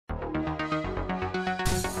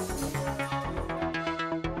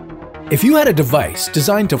If you had a device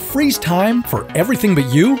designed to freeze time for everything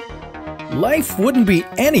but you, life wouldn't be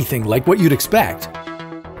anything like what you'd expect.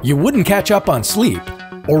 You wouldn't catch up on sleep,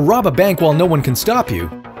 or rob a bank while no one can stop you,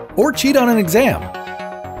 or cheat on an exam.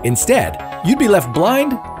 Instead, you'd be left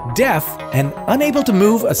blind, deaf, and unable to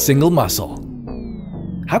move a single muscle.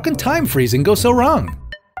 How can time freezing go so wrong?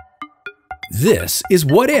 This is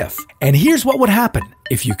What If, and here's what would happen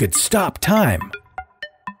if you could stop time.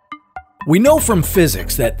 We know from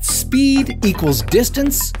physics that speed equals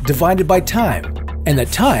distance divided by time, and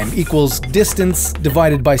that time equals distance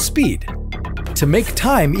divided by speed. To make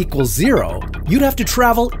time equal 0, you'd have to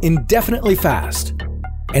travel indefinitely fast.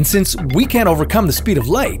 And since we can't overcome the speed of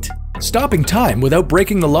light, stopping time without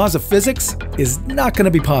breaking the laws of physics is not going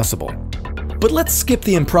to be possible. But let's skip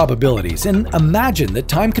the improbabilities and imagine that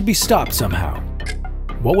time could be stopped somehow.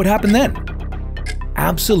 What would happen then?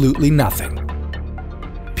 Absolutely nothing.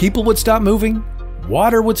 People would stop moving,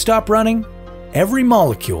 water would stop running, every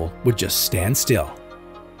molecule would just stand still.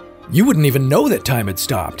 You wouldn't even know that time had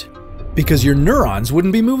stopped, because your neurons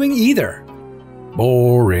wouldn't be moving either.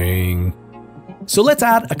 Boring. So let's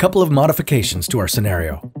add a couple of modifications to our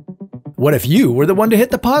scenario. What if you were the one to hit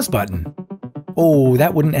the pause button? Oh,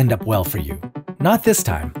 that wouldn't end up well for you. Not this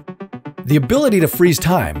time. The ability to freeze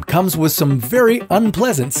time comes with some very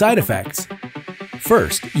unpleasant side effects.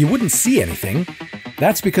 First, you wouldn't see anything.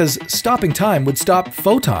 That's because stopping time would stop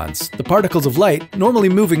photons, the particles of light normally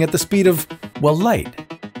moving at the speed of, well, light.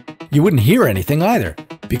 You wouldn't hear anything either,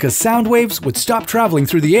 because sound waves would stop traveling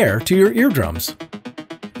through the air to your eardrums.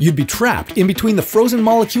 You'd be trapped in between the frozen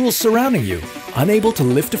molecules surrounding you, unable to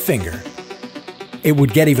lift a finger. It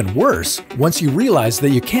would get even worse once you realize that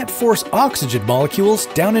you can't force oxygen molecules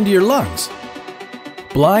down into your lungs.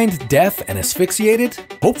 Blind, deaf, and asphyxiated,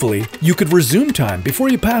 hopefully you could resume time before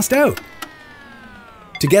you passed out.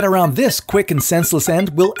 To get around this quick and senseless end,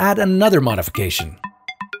 we'll add another modification.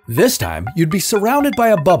 This time, you'd be surrounded by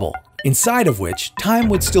a bubble, inside of which time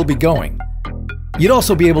would still be going. You'd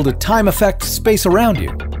also be able to time affect space around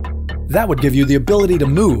you. That would give you the ability to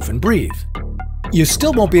move and breathe. You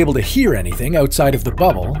still won't be able to hear anything outside of the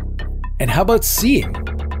bubble. And how about seeing?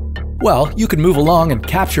 Well, you could move along and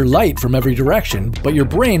capture light from every direction, but your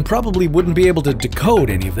brain probably wouldn't be able to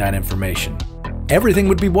decode any of that information. Everything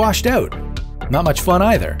would be washed out. Not much fun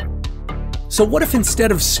either. So what if instead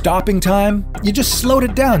of stopping time, you just slowed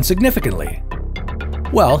it down significantly?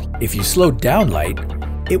 Well, if you slowed down light,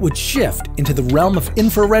 it would shift into the realm of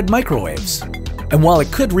infrared microwaves. And while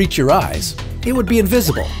it could reach your eyes, it would be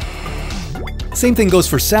invisible. Same thing goes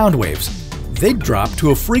for sound waves. They'd drop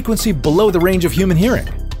to a frequency below the range of human hearing.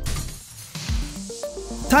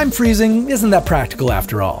 Time freezing isn't that practical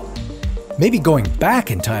after all. Maybe going back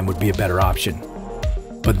in time would be a better option.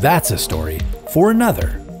 But that's a story for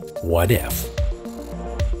another What If.